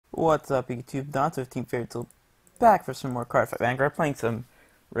What's up, YouTube? Natsu, Team Favorite Tool, back for some more Card Fight Vanguard. Playing some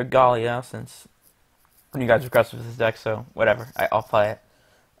Regalia since you guys requested this deck, so whatever. I'll play it.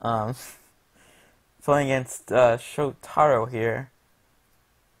 Um, Playing against Shotaro here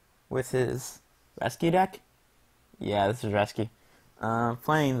with his Rescue deck. Yeah, this is Rescue.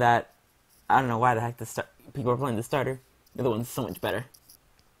 Playing that. I don't know why the heck people are playing the starter. The other one's so much better.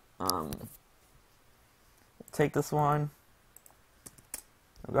 Take this one.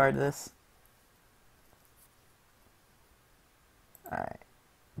 Regard this. Alright.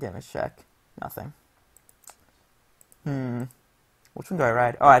 Damage check. Nothing. Which one do I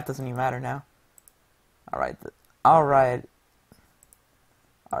ride? Oh, it doesn't even matter now. Alright. Alright,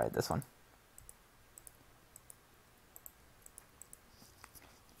 this one.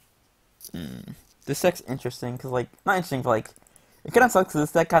 This deck's interesting, because, like, not interesting, but, like, it kind of sucks, because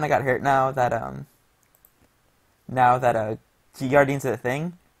this deck kind of got hurt now that, G-Guardian's a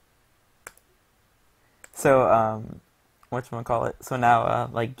thing. So, whatchamacallit. So now,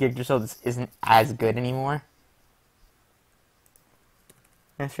 like, Geared Yourself just isn't as good anymore.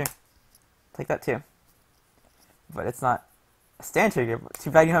 Yeah, sure. Take that too. But it's not a stand trigger.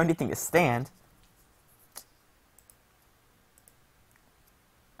 Too bad you don't have anything to stand.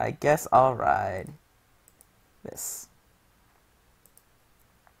 I guess I'll ride this.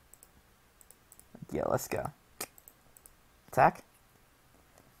 Yeah, let's go. Attack.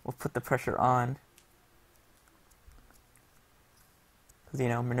 We'll put the pressure on. Because, you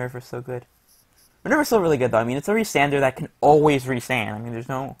know, Minerva's so good. Minerva's still really good, though. I mean, it's a resander that can always resand. I mean, there's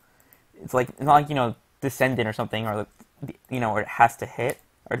no... It's like, it's not like, you know, Descendant or something, or, you know, where it has to hit,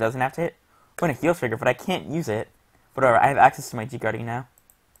 or doesn't have to hit. When a heal trigger, but I can't use it. But whatever, I have access to my G-Guardian now.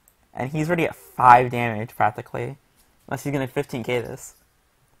 And he's already at 5 damage, practically. Unless he's going to 15k this.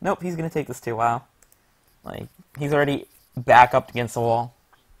 Nope, he's going to take this too, wow. Like, he's already back up against the wall.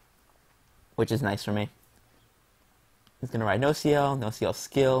 Which is nice for me. He's going to ride no CL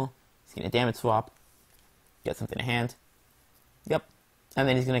skill. He's going to damage swap. Get something to hand. Yep. And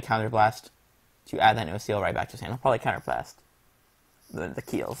then he's going to counterblast to add that no CL right back to his hand. I'll probably counterblast the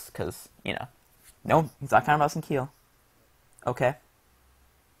Keels, because, you know. No, he's not counterblasting Keel. Okay.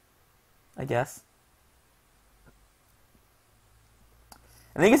 I guess.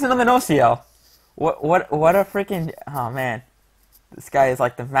 And then he gets another no CL. What a freaking... Oh, man. This guy is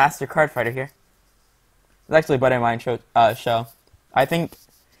like the master card fighter here. It's actually a buddy of mine show. I think...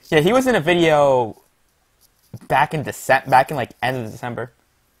 Yeah, he was in a video back in like end of December.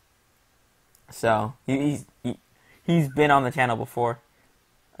 So, he's been on the channel before.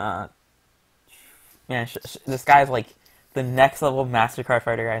 Yeah, this guy's like the next level master card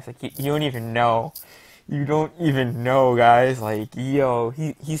fighter, guys. Like, you don't even know. You don't even know, guys. Like, yo,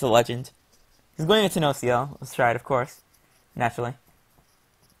 he's a legend. He's going into no CL. Let's try it, of course. Naturally.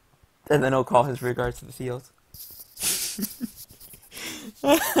 And then he'll call his regards to the field.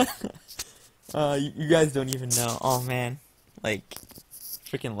 You guys don't even know. Oh, man. Like,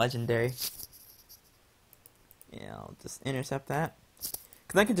 freaking legendary. Yeah, I'll just intercept that.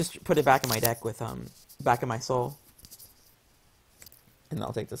 Because I can just put it back in my deck with, back in my soul. And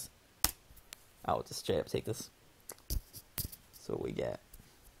I'll take this. I'll just straight up take this. So what we get.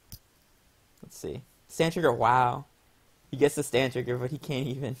 Let's see. Stand trigger, wow. He gets the stand trigger, but he can't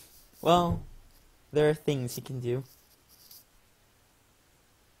even. Well, there are things he can do.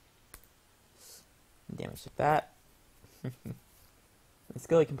 Damage like that.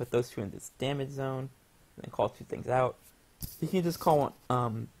 Skill, he can put those two in this damage zone. And then call two things out. You can just call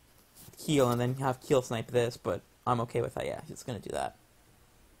one, Keel and then have Keel snipe this, but I'm okay with that, yeah. He's gonna do that.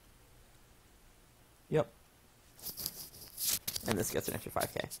 Yep. And this gets an extra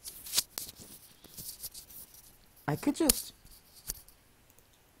 5k. I could just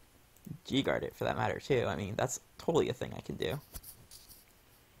G-guard it for that matter, too. I mean, that's totally a thing I can do.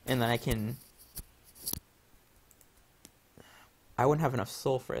 And then I can... I wouldn't have enough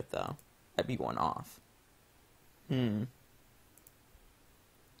soul for it, though. I'd be one off. Is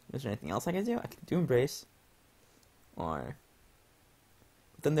there anything else I can do? I can do Embrace. Or...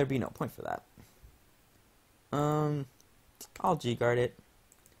 But then there'd be no point for that. I'll G-guard it.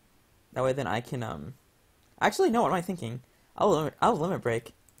 That way then I can, Actually, no, what am I thinking? I'll limit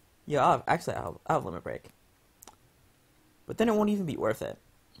break. Yeah, I'll have limit break. But then it won't even be worth it.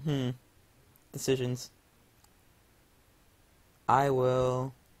 Decisions. I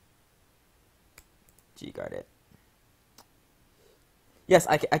will G-guard it. Yes,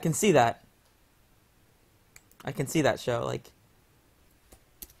 I can see that. I can see that show, like...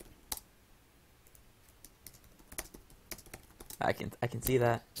 I can see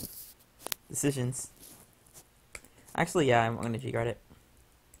that. Decisions. Actually, yeah, I'm gonna G-guard it.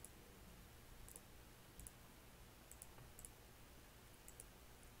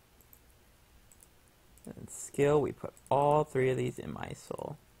 skill, we put all 3 of these in my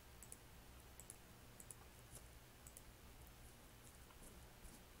soul.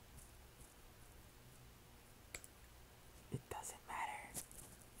 It doesn't matter.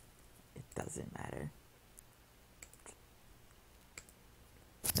 It doesn't matter.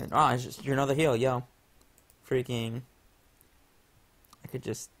 And, oh, it's just, you're another heal, yo. Freaking. I could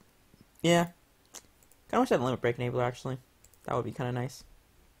just, yeah. Kinda wish I had a limit break enabler, actually. That would be kinda nice.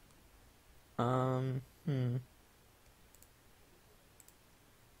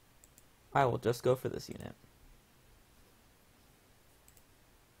 I will just go for this unit.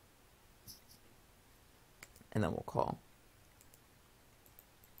 And then we'll call.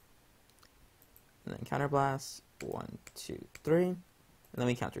 And then counterblast. 1, 2, 3. And then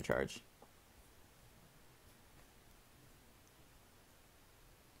we countercharge.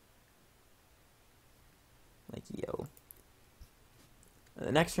 Like, yo.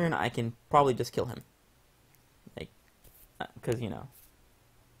 The next turn, I can probably just kill him. Like, because, you know,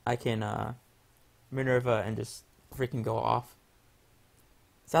 I can, Minerva and just freaking go off.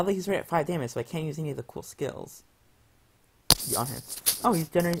 Sadly, he's right at 5 damage, so I can't use any of the cool skills. Be on him. Oh, he's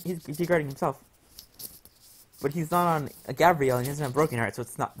deguarding himself. But he's not on a Gabrielle and he doesn't have Broken Heart, so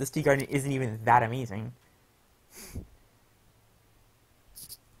it's not, this deguarding isn't even that amazing.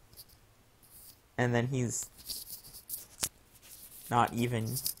 And then he's not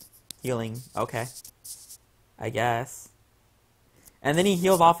even healing. Okay. I guess. And then he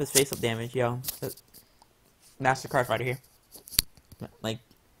heals off his face-up damage, yo. Master Card Fighter here. Like,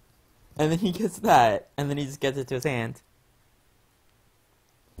 and then he gets that, and then he just gets it to his hand.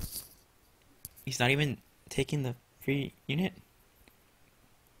 He's not even taking the free unit?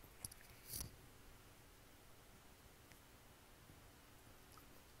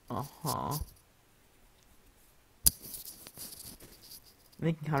 Uh-huh.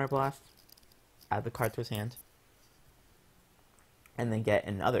 Making counterblast. Add the card to his hand. And then get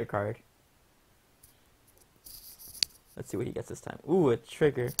another card. Let's see what he gets this time. Ooh, a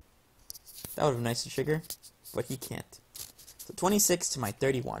trigger. That would have been nice to trigger, but he can't. So 26 to my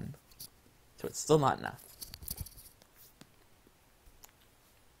 31. So it's still not enough.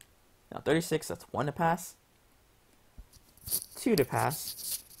 Now 36, that's 1 to pass. 2 to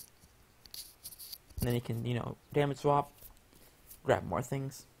pass. And then he can, you know, damage swap. Grab more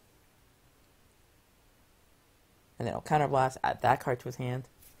things. And then he'll counterblast, add that card to his hand.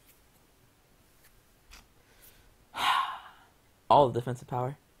 All the defensive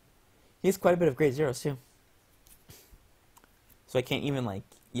power. He has quite a bit of grade zeros too. So I can't even like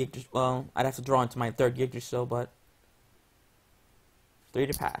well, I'd have to draw into my 3rd Yggdrasil, but 3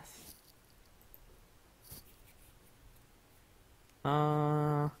 to pass. Do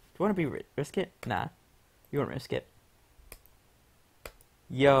you want to risk it? Nah, you won't risk it.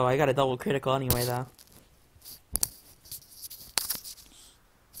 Yo, I got a double critical anyway though.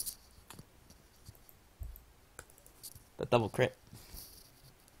 The double crit.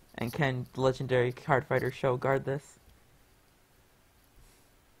 And can the legendary card fighter show guard this?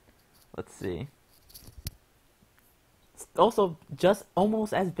 Let's see. It's also just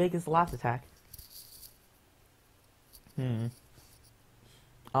almost as big as the last attack.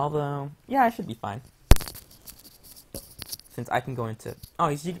 Although, yeah, I should be fine. Since I can go into... Oh,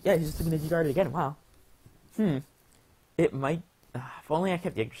 he's just going to deguard it again. Wow. It might... if only I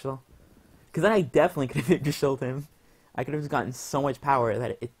kept Yggdrasil. Because then I definitely could have Yggdrasil'd him. I could have just gotten so much power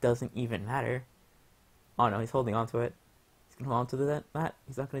that it doesn't even matter. Oh no, he's holding on to it. He's going to hold on to that.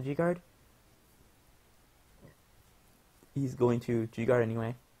 He's not going to G-guard. He's going to G-guard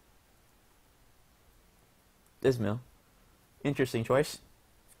anyway. Dismill. Interesting choice.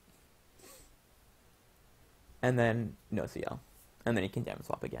 And then no CL. And then he can damage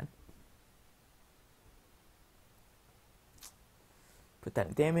swap again. Put that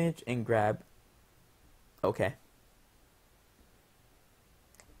in damage and grab. Okay.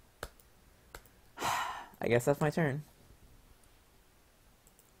 I guess that's my turn.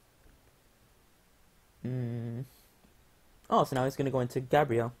 Oh, so now he's gonna go into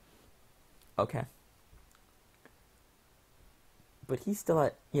Gabrielle. Okay. But he's still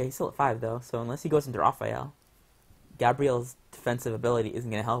at... Yeah, he's still at 5 though, so unless he goes into Raphael, Gabrielle's defensive ability isn't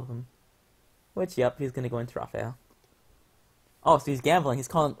gonna help him. Which, yep, he's gonna go into Raphael. Oh, so he's gambling. He's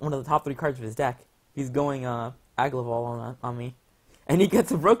calling one of the top 3 cards of his deck. He's going, Aglavol on me. And he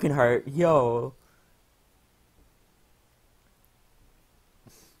gets a Broken Heart. Yo.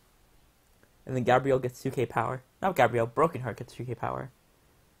 And then Gabrielle gets 2k power. Not Gabrielle, Broken Heart gets 2k power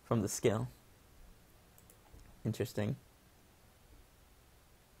from the skill. Interesting.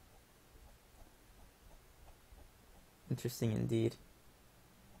 Interesting indeed.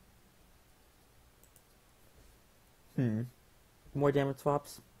 More damage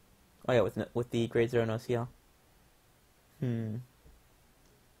swaps. Oh yeah, with the grade 0 no CL. And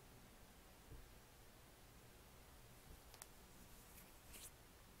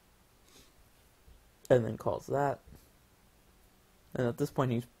then calls that. And at this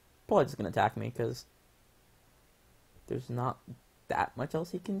point, he's probably just going to attack me, because there's not that much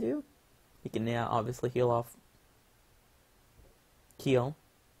else he can do. He can, yeah, obviously heal off. Heal.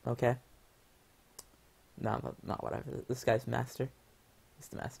 Okay. No, not whatever. This guy's master. He's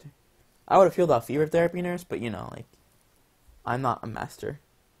the master. I would have healed off Fever Therapy Nurse, but, you know, like, I'm not a master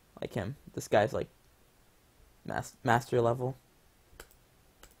like him. This guy's, like, master level.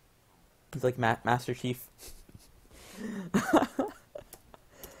 He's like Master Chief.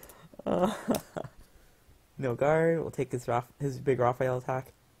 No guard. We'll take his big Raphael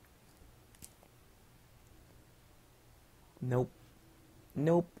attack. Nope.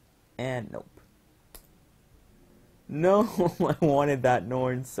 Nope. And nope. No, I wanted that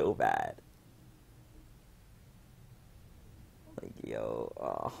Norn so bad. Like, yo,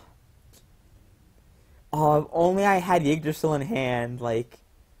 oh. Oh, if only I had Yggdrasil in hand, like,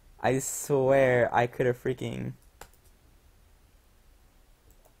 I swear I could have freaking...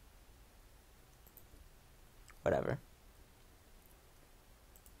 Whatever.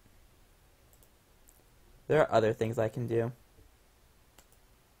 There are other things I can do.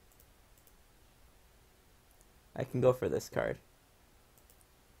 I can go for this card.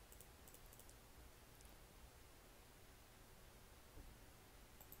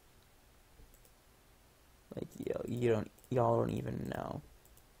 Like, yo, y'all don't even know.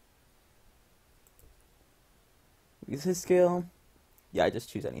 Use his skill. Yeah, I just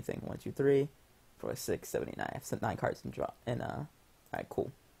choose anything. 1, 2, 3, 4, 6, 7, 8, 9. I have 9 cards in draw. And alright,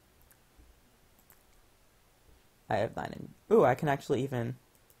 cool. I have 9 in. Ooh, I can actually even.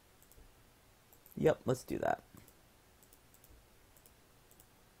 Yep, let's do that.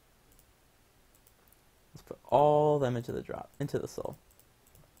 Let's put all them into the drop, into the soul.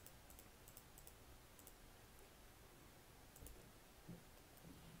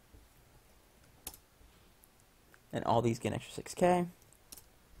 And all these get an extra 6k.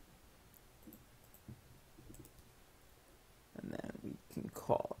 And then we can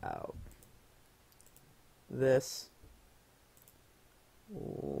call out this.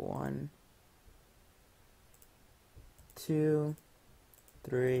 1, 2,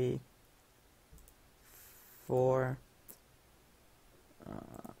 3, 4,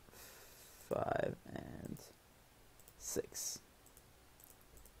 5, and 6.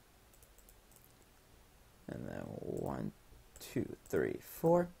 And then 1, 2, 3,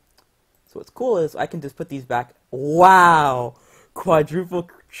 4. So what's cool is I can just put these back. Wow! Quadruple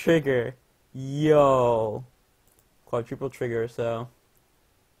trigger. Yo. Quadruple trigger, so.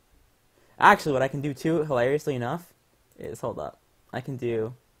 Actually, what I can do too, hilariously enough, is, hold up. I can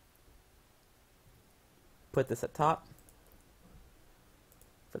do, put this at top.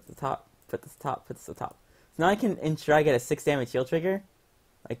 Put this top, put this top, put this at top. So now I can ensure I get a 6 damage heal trigger.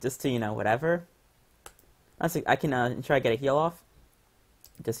 Like, just to, you know, whatever. Honestly, I can ensure I get a heal off.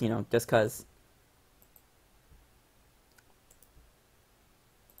 Just, you know, just cause.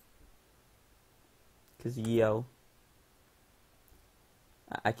 Cause, yo.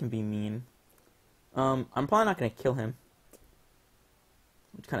 I can be mean. I'm probably not gonna kill him.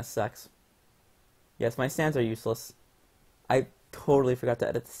 Which kinda sucks. Yes, my stands are useless. I totally forgot to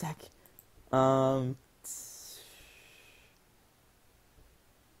edit this deck. Will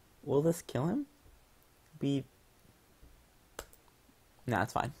this kill him? Nah,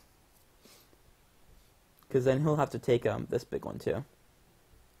 it's fine. Because then he'll have to take this big one too.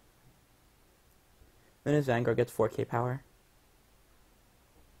 Then his Vanguard gets 4k power.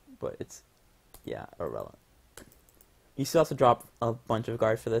 But it's, yeah, irrelevant. You still have to drop a bunch of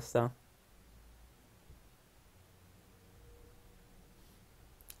guards for this though.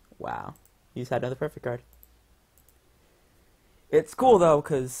 Wow. You just had another perfect card. It's cool though,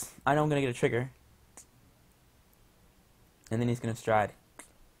 because I know I'm going to get a trigger. And then he's going to stride.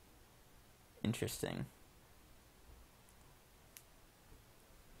 Interesting.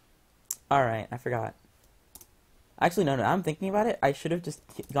 Alright, I forgot. Actually, no, I'm thinking about it. I should have just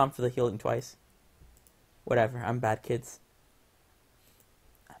gone for the healing twice. Whatever, I'm bad, kids.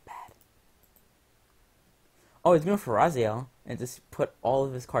 I'm bad. Oh, he's going for Raziel and just put all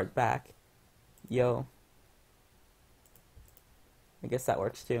of his cards back. Yo. I guess that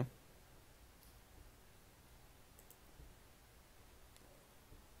works too.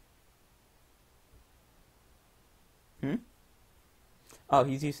 Oh,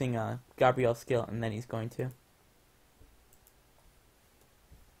 he's using Gabriel's skill, and then he's going to.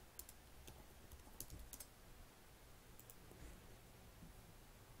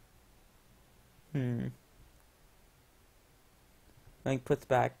 Then he puts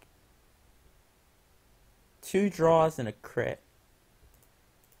back 2 draws and a crit.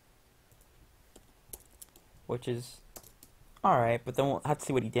 Which is alright, but then we'll have to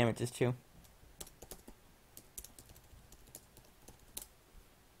see what he damages to.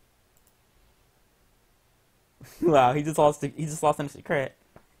 Wow, he just lost an instant crit.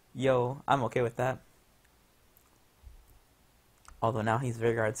 Yo, I'm okay with that. Although now his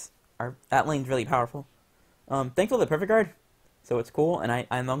Vigguards are that lane's really powerful. Thankful the perfect guard, so it's cool, and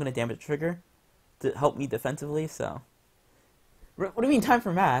I'm not gonna damage trigger to help me defensively. So, what do you mean time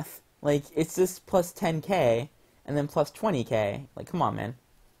for math? Like it's just plus 10k and then plus 20k. Like come on, man,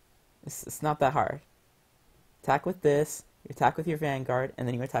 it's not that hard. Attack with this, you attack with your Vanguard, and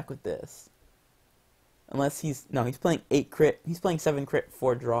then you attack with this. Unless he's playing 8 crit. He's playing 7 crit,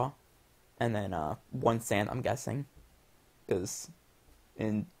 4 draw, and then 1 sand. I'm guessing, because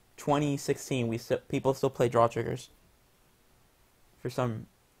in 2016 people still play draw triggers. For some,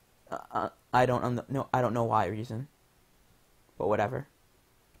 I don't know why reason, but whatever.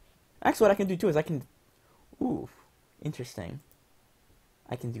 Actually, what I can do too is ooh, interesting.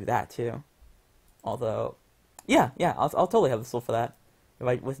 I can do that too. Although, yeah, I'll totally have the soul for that. If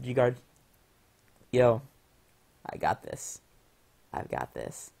I with G guard. Yo, I got this. I've got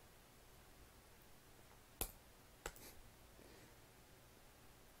this.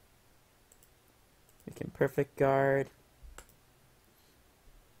 We can perfect guard.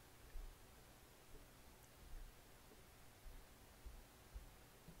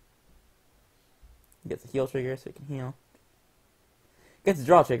 He gets a heal trigger so he can heal. Gets a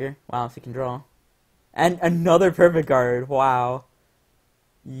draw trigger. Wow, so he can draw. And another perfect guard. Wow.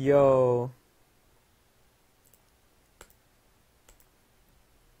 Yo.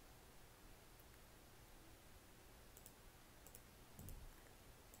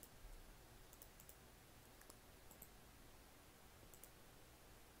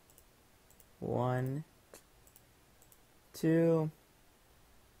 One, 2,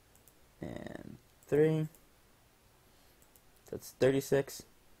 and 3. That's 36.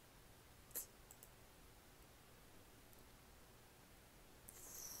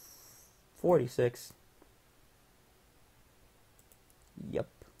 46. Yep.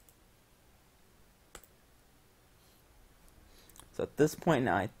 So at this point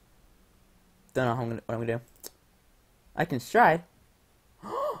now, I don't know what I'm gonna do. I can stride.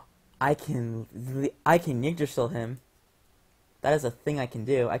 I can Yggdrasil him. That is a thing I can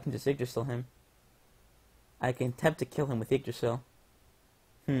do. I can just Yggdrasil him. I can attempt to kill him with Yggdrasil.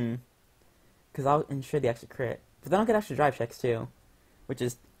 Because I'll ensure the extra crit. But then I'll get extra drive checks too, which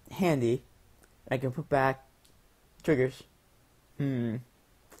is handy. I can put back triggers. Decision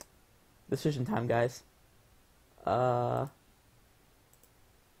time, guys. So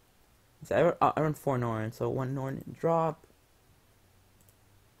I run 4 Norn, so 1 Norn in drop.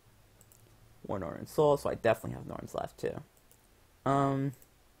 1 Norn in soul, so I definitely have Norns left too.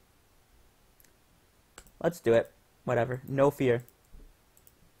 Let's do it. Whatever. No fear.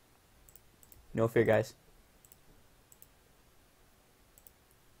 No fear, guys.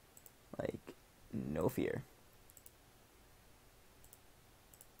 Like, no fear.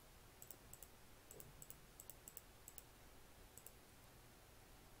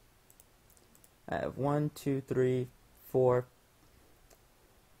 I have 1, 2, 3, 4,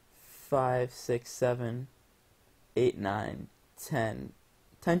 5, 6, 7, 8, 9, 10.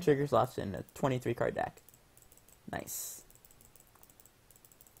 10 triggers left in a 23 card deck. Nice.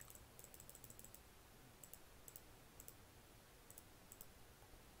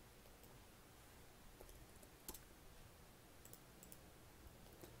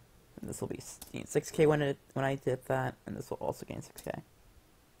 And this will be 6k when I did that, and this will also gain 6k.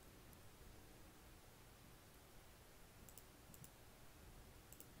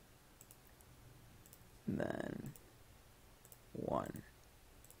 And then 1,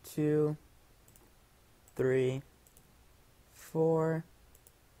 2, 3, 4,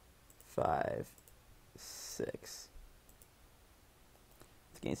 5, 6.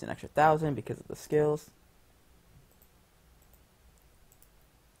 It gains an extra 1,000 because of the skills.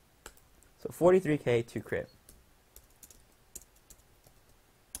 So 43k to crit.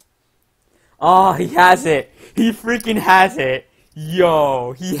 Oh, he has it! He freaking has it!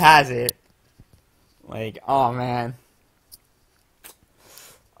 Yo, he has it! Like, oh man.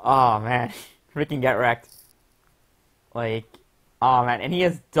 Oh man. Freaking get wrecked. Like, oh man. And he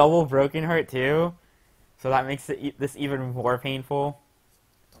has double Broken Heart too. So that makes this even more painful.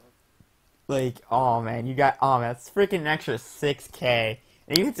 Like, oh man. Oh man, that's freaking an extra 6k.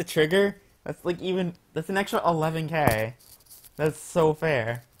 And even if it's a trigger, that's that's an extra 11k. That's so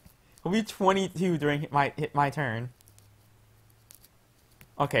fair. He'll be 22 during hit my turn.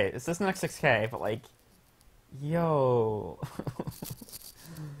 Okay, it's just next 6K, but like, yo.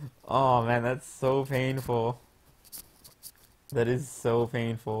 Oh man, that's so painful. That is so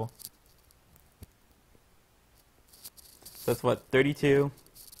painful. So that's what, 32?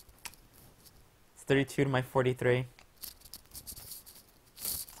 It's 32 to my 43.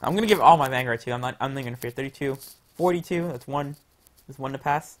 I'm gonna give all my Vanguard to. I'm not gonna fear. 32, 42. That's one. There's one to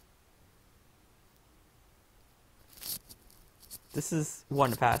pass. This is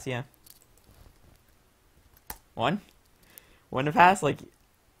one to pass. Yeah. One. One to pass. Like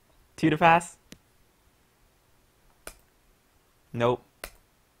two to pass. Nope.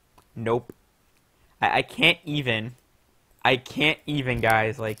 Nope. I can't even. I can't even,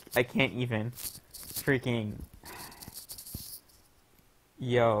 guys. Like I can't even. Freaking.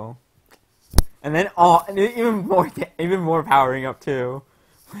 Yo. And then and even more powering up too.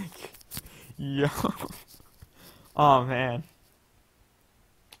 Like, yo. Oh man.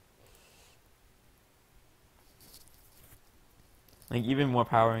 Like even more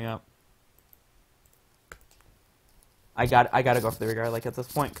powering up. I gotta go for the Regalia like at this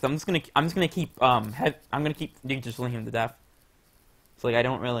point because I'm just gonna keep I'm gonna keep digitally him to death. So like I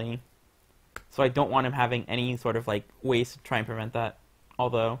don't want him having any sort of like ways to try and prevent that.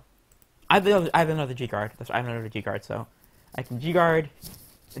 Although, I have another G guard. I have another G guard, so I can G guard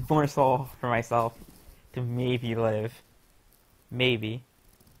more soul for myself to maybe live, maybe,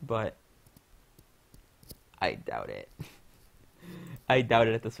 but I doubt it. I doubt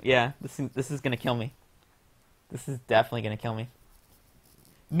it at this. Yeah, this is gonna kill me. This is definitely gonna kill me.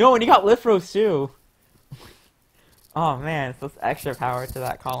 No, and he got Lifros too. Oh man, so it's extra power to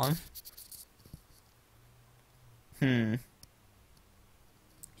that column.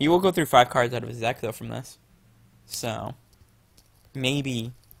 He will go through 5 cards out of his deck, though, from this. So,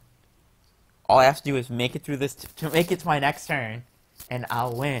 maybe all I have to do is make it through this to make it to my next turn, and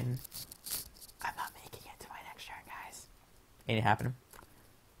I'll win. I'm not making it to my next turn, guys. Ain't happening.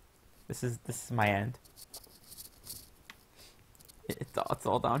 This is my end. It's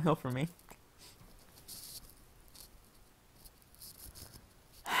all downhill for me.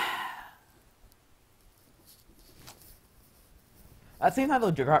 At the same time, though,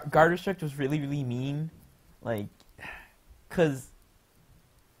 guard restrict was really, really mean. Like, cause,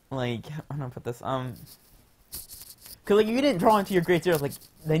 like, I'm gonna put this, cause like you didn't draw into your great zeros, like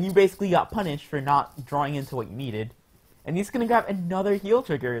then you basically got punished for not drawing into what you needed, and he's gonna grab another heal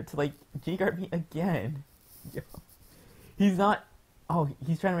trigger to like G-guard me again. Yo. He's not. Oh,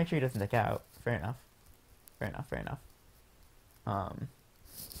 he's trying to make sure he doesn't deck out. Fair enough. Fair enough. Fair enough.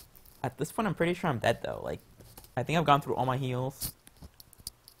 At this point, I'm pretty sure I'm dead though. Like, I think I've gone through all my heals.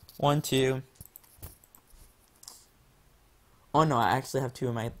 1, 2. Oh no, I actually have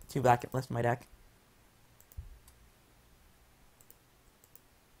two back left in my deck.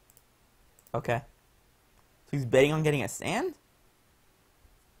 Okay. So he's betting on getting a stand?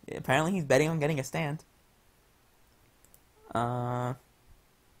 Yeah, apparently he's betting on getting a stand. No,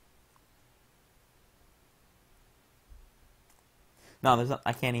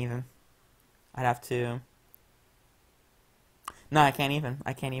 I can't even. I'd have to. No, I can't even.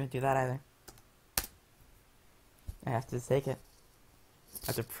 I can't even do that either. I have to take it. I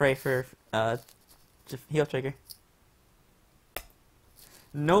have to pray for heal trigger.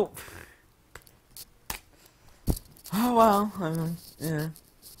 Nope. Oh well. Yeah.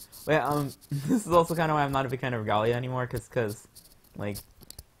 Wait. This is also kind of why I'm not a big fan of Regalia anymore, cause like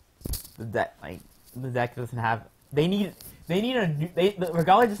the deck doesn't have. They need a new. The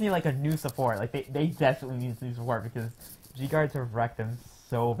Regalia just need like a new support. Like they desperately need new support because G-guards have wrecked them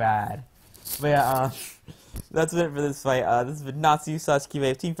so bad. But yeah, that's it for this fight. This has been Natsu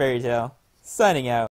 / Team Fairy Tail signing out.